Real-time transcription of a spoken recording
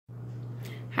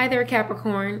Hi there,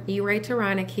 Capricorn. E Raye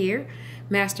Turonek here,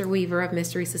 master weaver of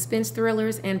mystery suspense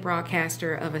thrillers and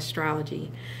broadcaster of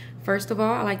astrology. First of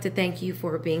all, I'd like to thank you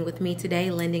for being with me today,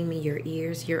 lending me your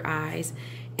ears, your eyes,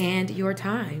 and your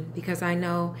time, because I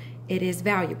know it is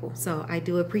valuable, so I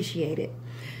do appreciate it.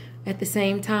 At the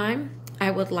same time,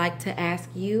 I would like to ask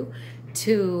you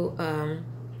to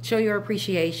show your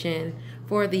appreciation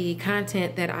for the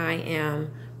content that I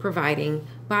am providing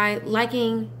by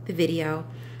liking the video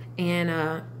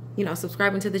and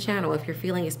subscribing to the channel. If you're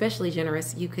feeling especially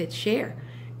generous, you could share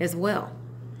as well.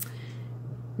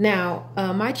 Now,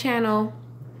 my channel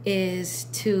is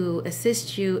to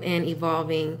assist you in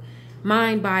evolving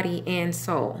mind, body, and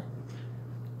soul.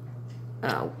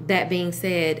 That being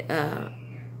said,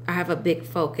 I have a big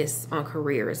focus on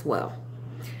career as well.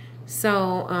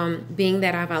 So being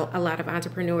that I have a lot of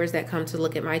entrepreneurs that come to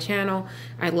look at my channel,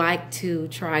 I like to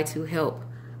try to help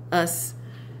us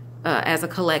as a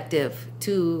collective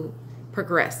to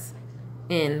progress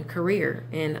in career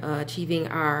and achieving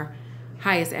our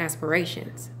highest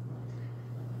aspirations.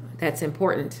 That's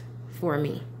important for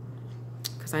me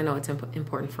because I know it's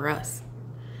important for us,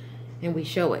 and we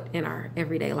show it in our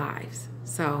everyday lives.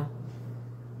 So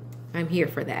I'm here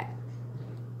for that.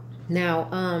 Now,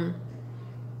 on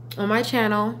my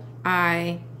channel,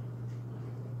 I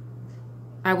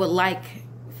would like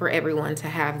for everyone to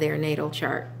have their natal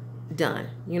chart done.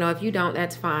 If you don't,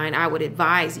 that's fine. I would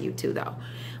advise you to, though.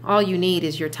 All you need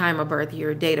is your time of birth,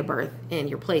 your date of birth, and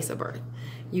your place of birth.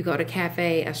 You go to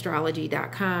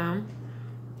cafeastrology.com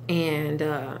and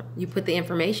you put the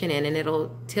information in, and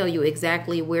it'll tell you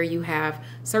exactly where you have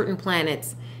certain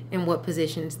planets and what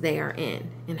positions they are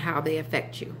in and how they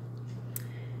affect you.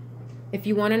 If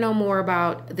you want to know more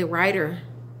about the writer,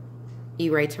 E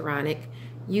Raye Turonek,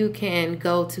 you can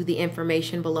go to the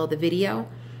information below the video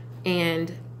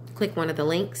and click one of the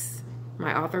links.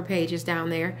 My author page is down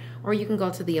there, or you can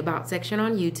go to the About section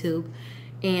on YouTube,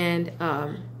 and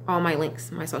all my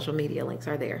links, my social media links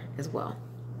are there as well.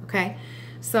 Okay,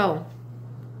 so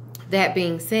that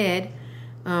being said,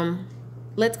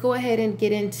 let's go ahead and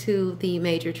get into the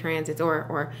major transits,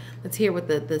 or let's hear what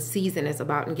the season is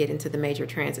about and get into the major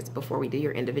transits before we do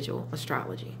your individual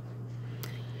astrology.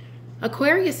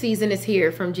 Aquarius season is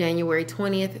here from January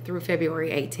 20th through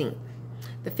February 18th.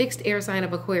 The fixed air sign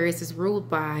of Aquarius is ruled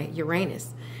by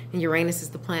Uranus, and Uranus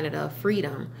is the planet of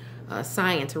freedom,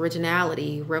 science,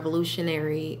 originality,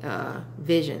 revolutionary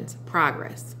visions,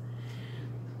 progress.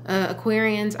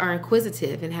 Aquarians are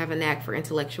inquisitive and have a knack for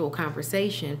intellectual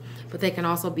conversation, but they can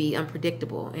also be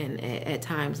unpredictable and at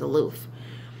times aloof.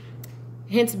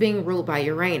 Hence being ruled by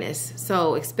Uranus.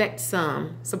 So expect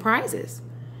some surprises,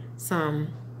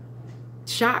 some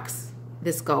shocks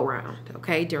this go round,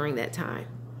 okay, during that time.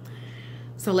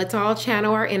 So let's all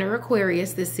channel our inner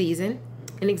Aquarius this season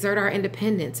and exert our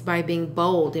independence by being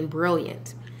bold and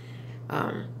brilliant,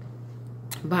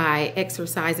 by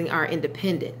exercising our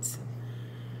independence.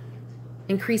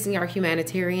 Increasing our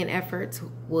humanitarian efforts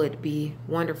would be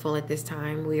wonderful at this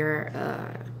time. We're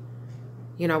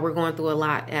going through a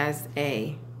lot as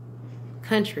a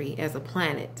country, as a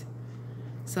planet.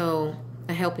 So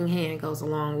a helping hand goes a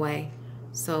long way.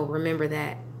 So remember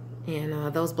that.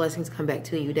 And those blessings come back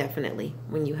to you definitely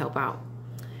when you help out.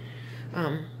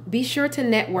 Be sure to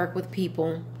network with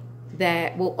people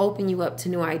that will open you up to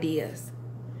new ideas,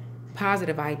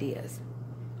 positive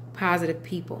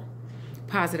people,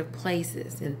 positive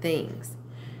places and things.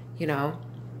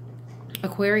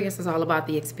 Aquarius is all about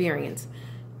the experience,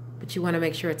 but you want to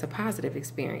make sure it's a positive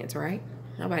experience, right?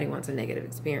 Nobody wants a negative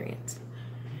experience.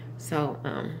 So,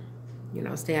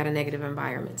 stay out of negative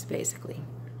environments, basically.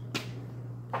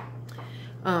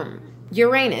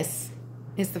 Uranus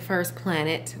is the first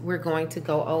planet we're going to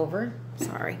go over.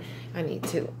 Sorry, I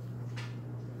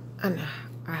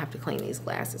have to clean these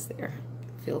glasses. They're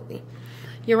filthy.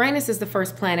 Uranus is the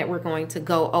first planet we're going to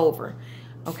go over.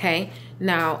 Okay,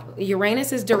 now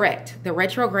Uranus is direct. The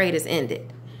retrograde is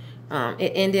ended.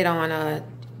 It ended on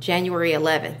January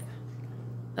 11th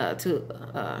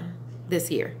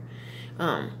this year.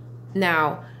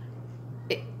 Now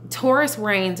Taurus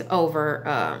reigns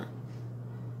over.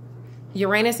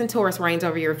 Uranus and Taurus reigns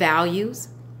over your values,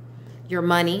 your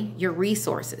money, your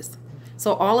resources.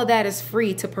 So all of that is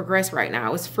free to progress right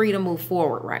now. It's free to move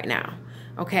forward right now.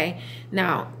 Okay.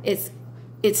 Now it's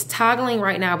toggling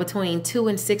right now between 2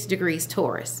 and 6 degrees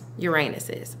Taurus. Uranus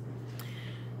is.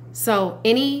 So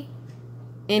any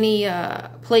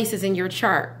places in your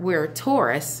chart where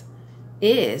Taurus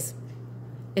is,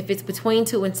 if it's between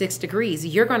 2 and 6 degrees,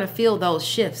 you're going to feel those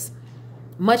shifts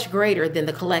much greater than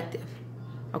the collective.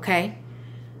 Okay.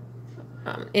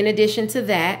 In addition to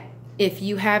that, if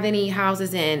you have any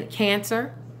houses in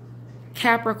Cancer,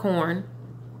 Capricorn,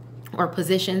 or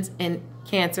positions in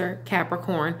Cancer,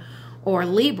 Capricorn, or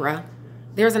Libra,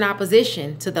 there's an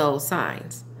opposition to those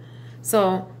signs.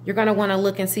 So you're going to want to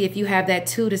look and see if you have that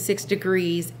 2 to 6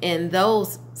 degrees in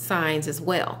those signs as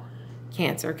well,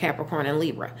 Cancer, Capricorn, and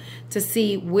Libra, to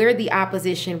see where the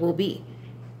opposition will be.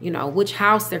 You know, which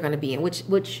house they're going to be in,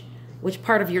 which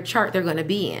part of your chart they're going to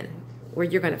be in, where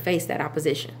you're going to face that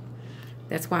opposition.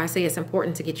 That's why I say it's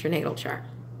important to get your natal chart.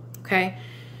 Okay.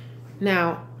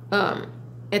 Now,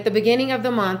 at the beginning of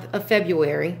the month of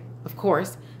February, of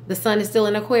course, the sun is still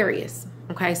in Aquarius.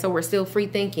 Okay. So we're still free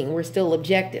thinking. We're still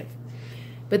objective.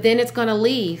 But then it's going to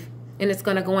leave and it's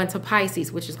going to go into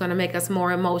Pisces, which is going to make us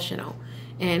more emotional.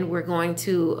 And we're going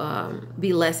to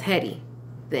be less heady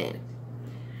then.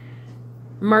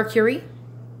 Mercury,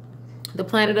 the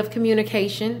planet of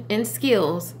communication and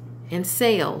skills and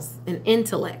sales and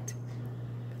intellect.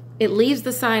 It leaves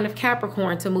the sign of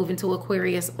Capricorn to move into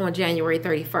Aquarius on January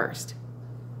 31st.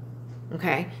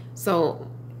 Okay, so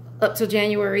up to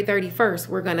January 31st,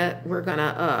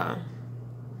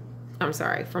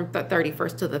 from the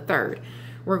 31st to the 3rd,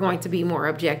 we're going to be more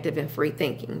objective and free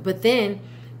thinking. But then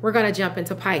we're going to jump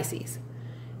into Pisces.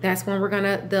 That's when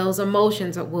those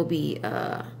emotions will be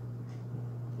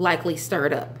likely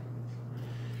stirred up.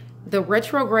 The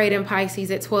retrograde in Pisces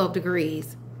at 12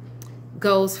 degrees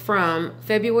goes from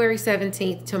February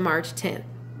 17th to March 10th.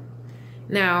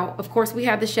 Now, of course, we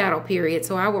have the shadow period,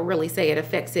 so I will really say it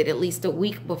affects it at least a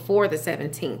week before the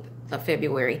 17th of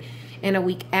February and a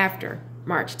week after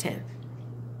March 10th,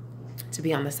 to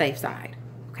be on the safe side,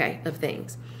 okay, of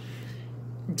things.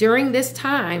 During this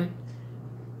time,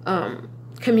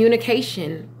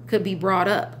 communication could be brought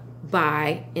up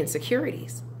by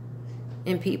insecurities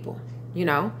in people, you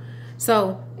know.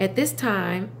 So at this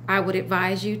time, I would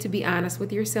advise you to be honest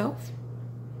with yourself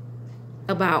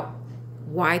about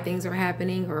why things are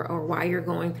happening or why you're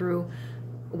going through,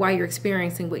 why you're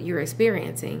experiencing what you're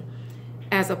experiencing,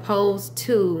 as opposed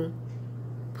to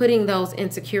putting those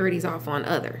insecurities off on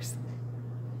others.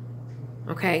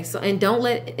 Okay, so and don't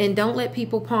let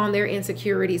people pawn their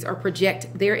insecurities or project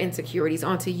their insecurities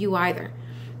onto you either.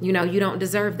 You know, you don't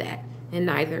deserve that, and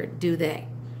neither do they.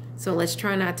 So let's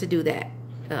try not to do that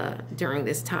during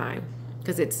this time,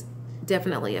 because it's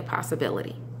definitely a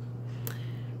possibility.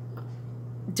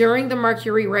 During the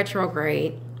Mercury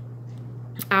retrograde,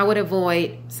 I would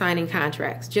avoid signing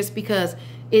contracts just because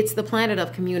it's the planet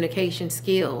of communication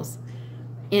skills,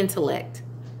 intellect,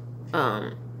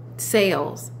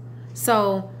 sales.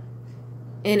 So,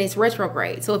 and it's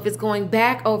retrograde. So if it's going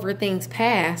back over things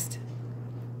past,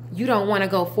 you don't want to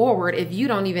go forward if you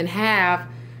don't even have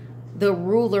the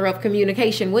ruler of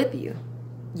communication with you,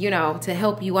 you know, to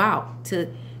help you out, to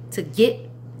get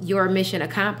your mission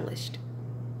accomplished.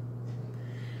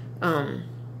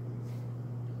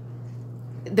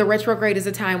 The retrograde is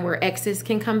a time where exes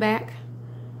can come back.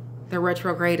 The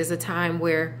retrograde is a time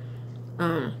where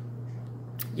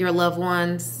your loved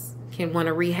ones can want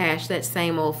to rehash that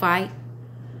same old fight.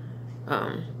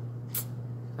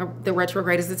 The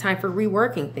retrograde is a time for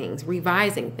reworking things,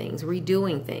 revising things,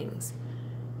 redoing things.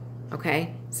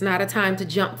 Okay? It's not a time to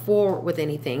jump forward with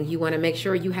anything. You want to make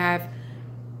sure you have,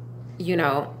 you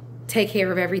know, take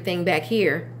care of everything back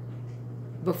here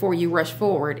before you rush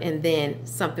forward, and then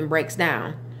something breaks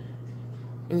down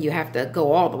and you have to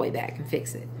go all the way back and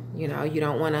fix it. You know, you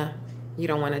don't want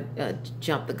to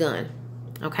jump the gun.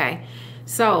 Okay?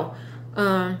 So,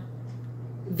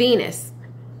 Venus,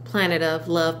 planet of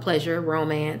love, pleasure,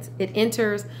 romance, it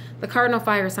enters the cardinal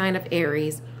fire sign of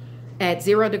Aries at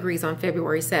 0 degrees on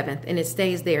February 7th, and it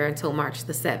stays there until March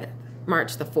the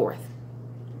 4th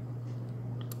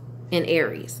in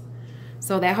Aries.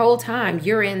 So that whole time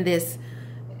you're in this,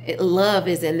 love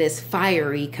is in this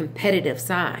fiery, competitive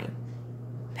sign.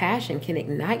 Passion can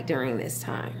ignite during this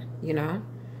time, you know.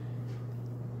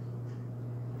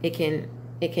 It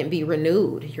can be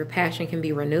renewed. Your passion can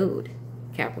be renewed,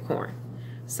 Capricorn.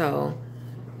 So,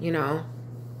 you know,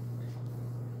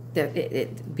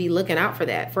 be looking out for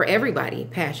that. For everybody,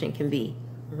 passion can be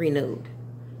renewed.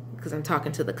 Because I'm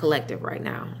talking to the collective right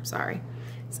now. I'm sorry.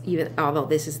 Although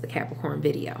this is the Capricorn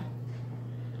video.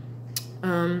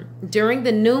 During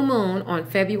the new moon on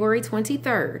February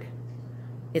 23rd,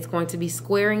 it's going to be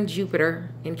squaring Jupiter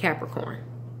in Capricorn.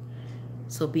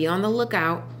 So be on the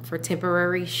lookout for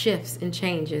temporary shifts and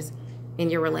changes in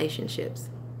your relationships.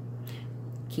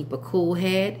 Keep a cool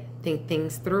head, think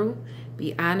things through,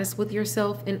 be honest with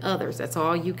yourself and others. That's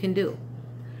all you can do.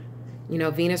 You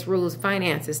know, Venus rules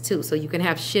finances too, so you can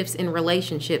have shifts in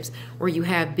relationships where you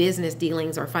have business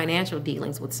dealings or financial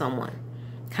dealings with someone,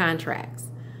 contracts.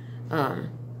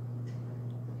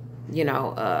 you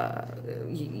know,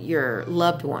 your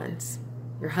loved ones,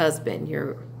 your husband,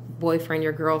 your boyfriend,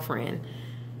 your girlfriend,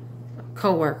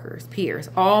 co-workers, peers,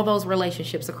 all those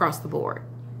relationships across the board.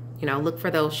 You know, look for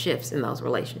those shifts in those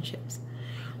relationships.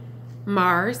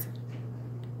 Mars,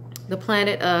 the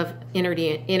planet of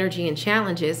energy and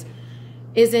challenges,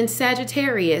 is in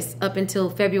Sagittarius up until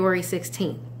February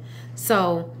 16th.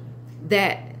 So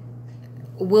that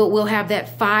we'll have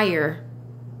that fire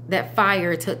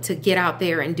to get out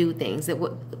there and do things.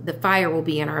 The fire will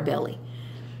be in our belly.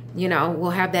 You know,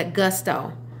 we'll have that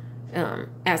gusto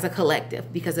as a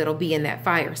collective, because it'll be in that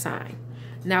fire sign.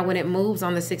 Now, when it moves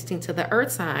on the 16th to the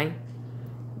earth sign,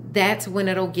 that's when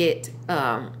it'll get,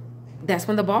 that's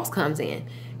when the boss comes in.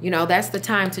 You know, that's the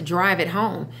time to drive it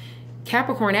home.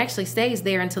 Capricorn actually stays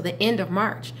there until the end of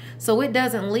March. So it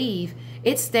doesn't leave.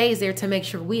 It stays there to make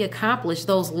sure we accomplish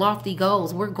those lofty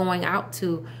goals we're going out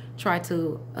to try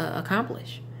to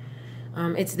accomplish.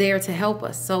 It's there to help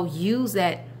us. So use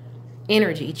that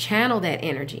energy, channel that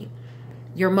energy.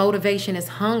 Your motivation is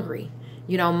hungry.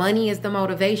 You know, money is the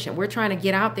motivation. We're trying to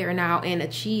get out there now and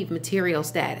achieve material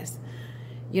status,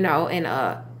 you know,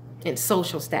 and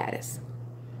social status.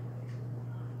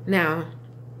 Now,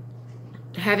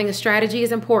 having a strategy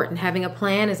is important. Having a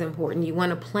plan is important. You want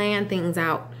to plan things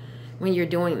out when you're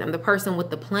doing them. The person with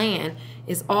the plan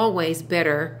is always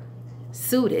better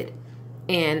suited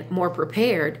and more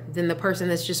prepared than the person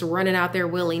that's just running out there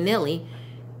willy-nilly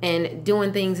and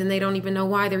doing things and they don't even know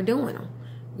why they're doing them.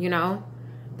 You know,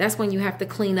 that's when you have to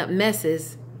clean up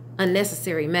messes,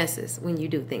 unnecessary messes, when you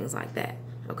do things like that.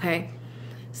 Okay.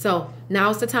 So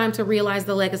now's the time to realize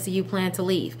the legacy you plan to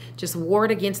leave. Just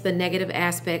ward against the negative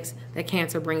aspects that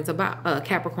Capricorn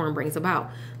brings about,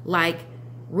 like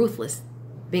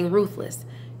being ruthless.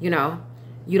 You know,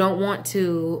 you don't want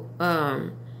to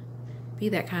be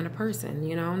that kind of person.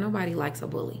 You know, nobody likes a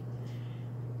bully.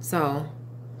 So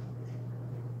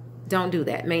don't do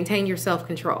that. Maintain your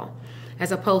self-control.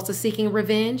 As opposed to seeking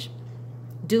revenge,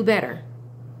 do better.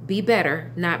 Be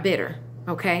better, not bitter.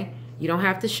 Okay? You don't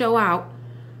have to show out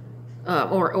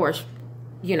or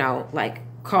you know, like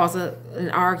cause an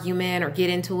argument or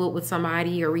get into it with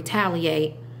somebody or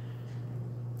retaliate.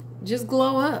 Just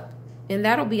glow up, and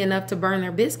that'll be enough to burn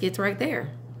their biscuits right there.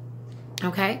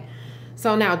 Okay?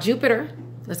 So now Jupiter,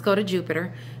 let's go to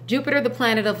Jupiter. Jupiter, the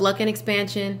planet of luck and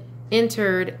expansion,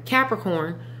 entered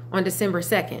Capricorn on December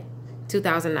 2nd,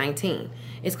 2019.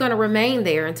 It's going to remain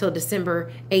there until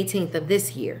December 18th of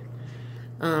this year.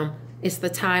 It's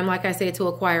the time, like I said, to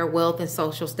acquire wealth and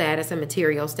social status and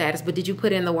material status. But did you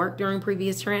put in the work during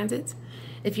previous transits?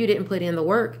 If you didn't put in the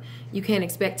work, you can't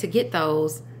expect to get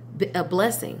those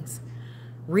blessings.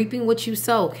 Reaping what you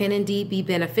sow can indeed be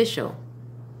beneficial,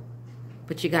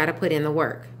 but you got to put in the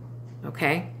work.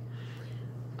 Okay?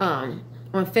 On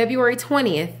February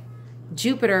 20th,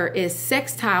 Jupiter is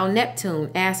sextile Neptune,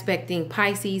 aspecting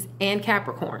Pisces and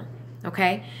Capricorn.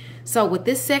 Okay? So with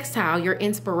this sextile, your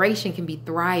inspiration can be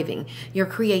thriving. Your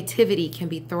creativity can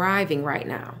be thriving right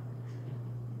now.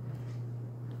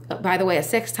 By the way, a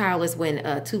sextile is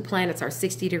when two planets are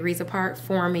 60 degrees apart,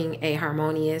 forming a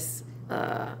harmonious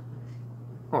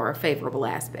or a favorable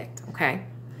aspect, okay?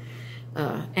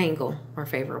 Angle or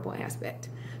favorable aspect.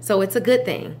 So it's a good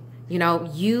thing. You know,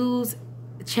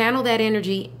 channel that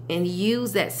energy and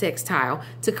use that sextile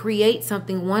to create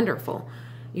something wonderful.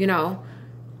 You know,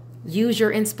 use your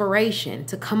inspiration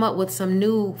to come up with some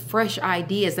new, fresh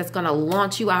ideas that's going to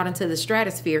launch you out into the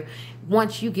stratosphere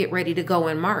once you get ready to go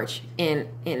in March and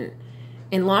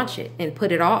launch it and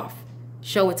put it off.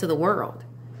 Show it to the world.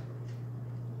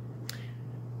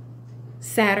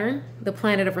 Saturn, the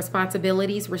planet of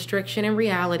responsibilities, restriction, and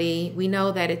reality. We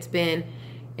know that it's been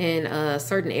in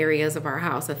certain areas of our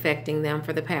house affecting them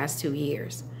for the past 2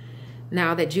 years.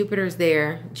 Now that Jupiter's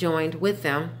there, joined with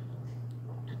them,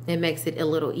 it makes it a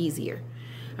little easier.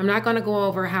 I'm not going to go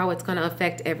over how it's going to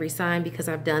affect every sign because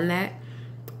I've done that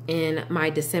in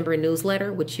my December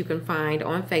newsletter, which you can find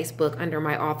on Facebook under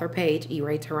my author page, E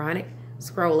Raye Turonek.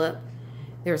 Scroll up.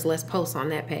 There's less posts on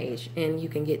that page, and you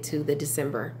can get to the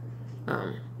December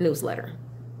newsletter.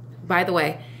 By the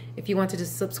way, if you want to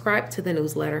just subscribe to the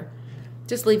newsletter,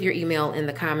 just leave your email in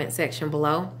the comment section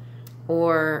below,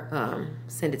 or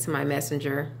send it to my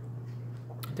messenger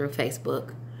through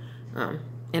Facebook.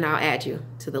 And I'll add you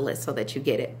to the list so that you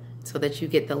get it, so that you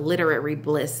get the literary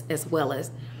bliss as well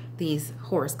as these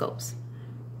horoscopes.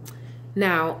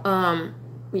 Now,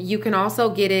 you can also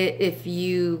get it if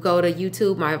you go to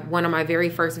YouTube. One of my very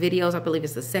first videos, I believe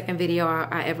it's the second video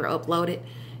I ever uploaded.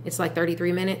 It's like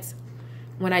 33 minutes.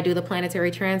 When I do the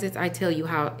planetary transits, I tell you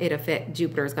how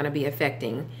Jupiter is going to be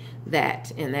affecting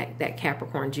that and that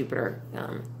Capricorn Jupiter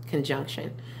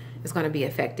conjunction. is going to be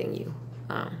affecting you,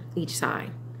 each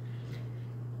sign.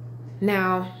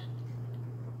 Now,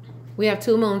 we have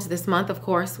 2 moons this month, of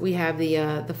course. We have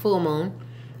the full moon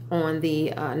on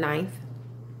the 9th.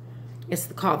 It's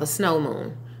called the snow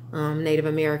moon. Native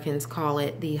Americans call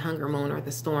it the hunger moon or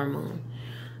the storm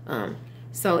moon.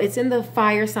 So it's in the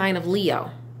fire sign of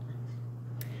Leo.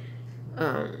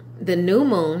 The new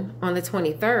moon on the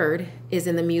 23rd is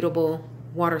in the mutable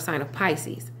water sign of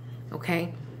Pisces.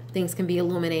 Okay? Things can be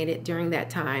illuminated during that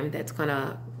time. That's going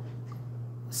to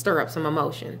stir up some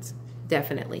emotions,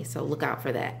 definitely. So look out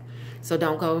for that. So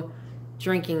don't go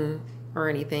drinking or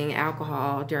anything,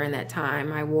 alcohol during that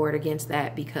time. I ward against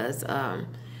that because,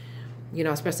 you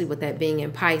know, especially with that being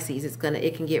in Pisces,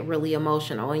 it can get really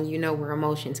emotional, and you know where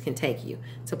emotions can take you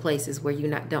to places where you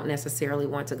don't necessarily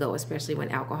want to go, especially when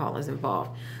alcohol is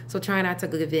involved. So try not to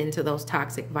give in to those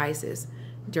toxic vices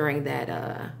during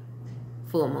that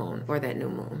full moon or that new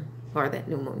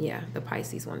moon. Yeah, the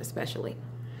Pisces one especially.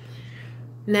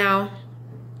 Now,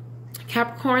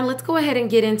 Capricorn, let's go ahead and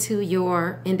get into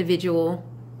your individual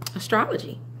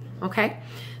astrology. Okay,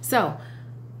 so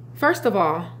first of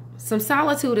all, some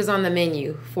solitude is on the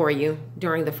menu for you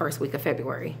during the first week of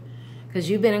February, because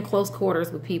you've been in close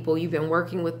quarters with people, you've been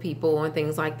working with people and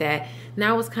things like that.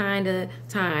 Now it's kind of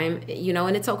time, you know,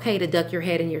 and it's okay to duck your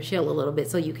head in your shell a little bit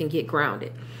so you can get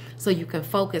grounded, so you can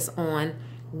focus on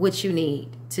what you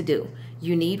need to do.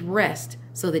 You need rest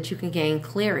so that you can gain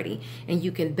clarity and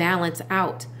you can balance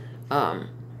out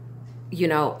you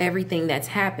know, everything that's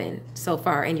happened so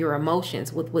far and your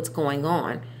emotions with what's going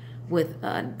on with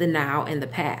the now and the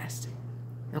past.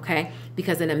 Okay?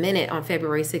 Because in a minute, on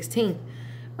February 16th,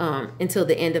 until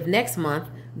the end of next month,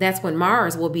 that's when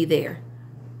Mars will be there.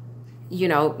 You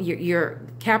know, your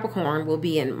Capricorn will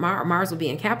be in, Mars will be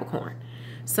in Capricorn.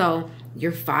 So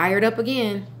you're fired up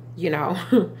again, you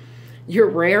know. You're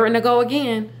raring to go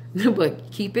again,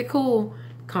 but keep it cool.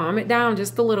 Calm it down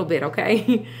just a little bit,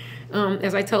 okay?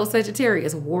 As I told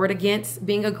Sagittarius, ward against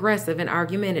being aggressive and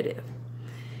argumentative.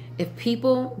 If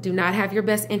people do not have your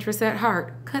best interests at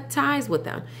heart, cut ties with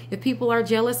them. If people are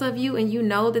jealous of you and you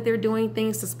know that they're doing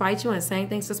things to spite you and saying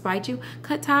things to spite you,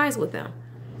 cut ties with them.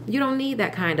 You don't need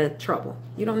that kind of trouble.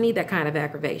 You don't need that kind of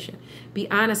aggravation.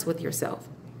 Be honest with yourself.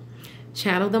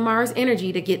 Channel the Mars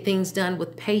energy to get things done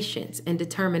with patience and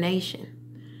determination.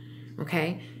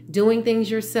 Okay? Doing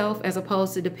things yourself as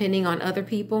opposed to depending on other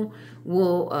people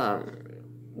will,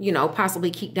 you know,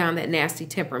 possibly keep down that nasty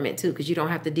temperament too, because you don't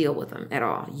have to deal with them at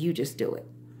all. You just do it.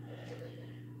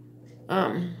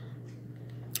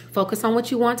 Focus on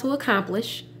what you want to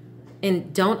accomplish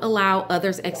and don't allow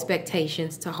others'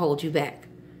 expectations to hold you back.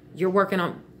 You're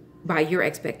working by your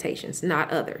expectations,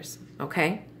 not others,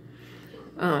 okay?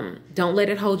 Don't let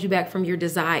it hold you back from your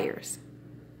desires,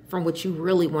 from what you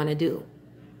really want to do.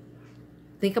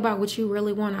 Think about what you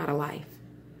really want out of life.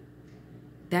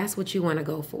 That's what you want to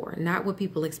go for, not what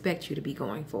people expect you to be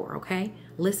going for, okay?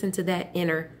 Listen to that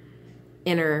inner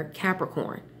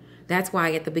Capricorn. That's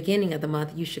why at the beginning of the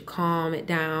month, you should calm it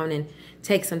down and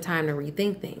take some time to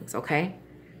rethink things, okay?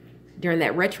 During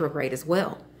that retrograde as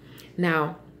well.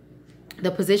 Now,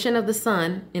 the position of the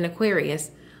sun in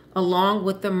Aquarius, along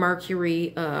with the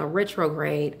Mercury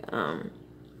retrograde,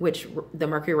 which the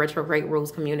Mercury retrograde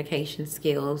rules communication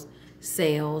skills,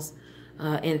 sales,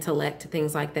 intellect,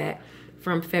 things like that,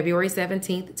 from February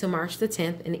 17th to March the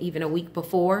 10th, and even a week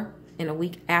before and a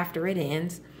week after it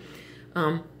ends,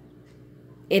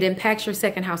 it impacts your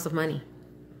second house of money,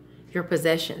 your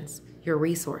possessions, your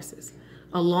resources,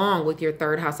 along with your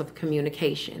third house of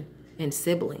communication and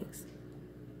siblings.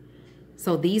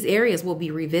 So these areas will be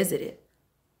revisited.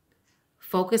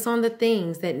 Focus on the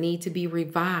things that need to be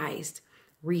revised,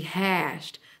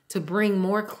 rehashed, to bring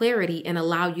more clarity and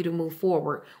allow you to move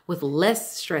forward with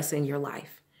less stress in your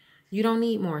life. You don't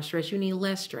need more stress. You need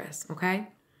less stress, okay?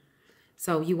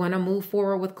 So you want to move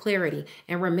forward with clarity.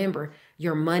 And remember,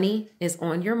 your money is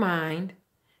on your mind.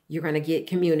 You're going to get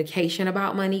communication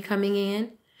about money coming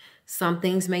in. Some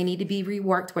things may need to be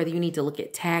reworked, whether you need to look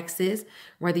at taxes,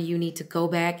 whether you need to go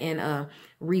back and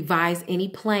revise any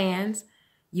plans.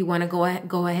 You want to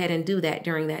go ahead and do that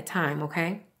during that time,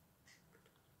 okay?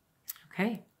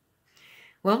 Okay.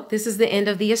 Well, this is the end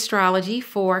of the astrology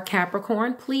for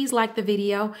Capricorn. Please like the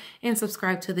video and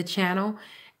subscribe to the channel.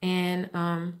 And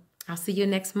I'll see you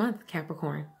next month,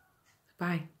 Capricorn.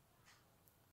 Bye.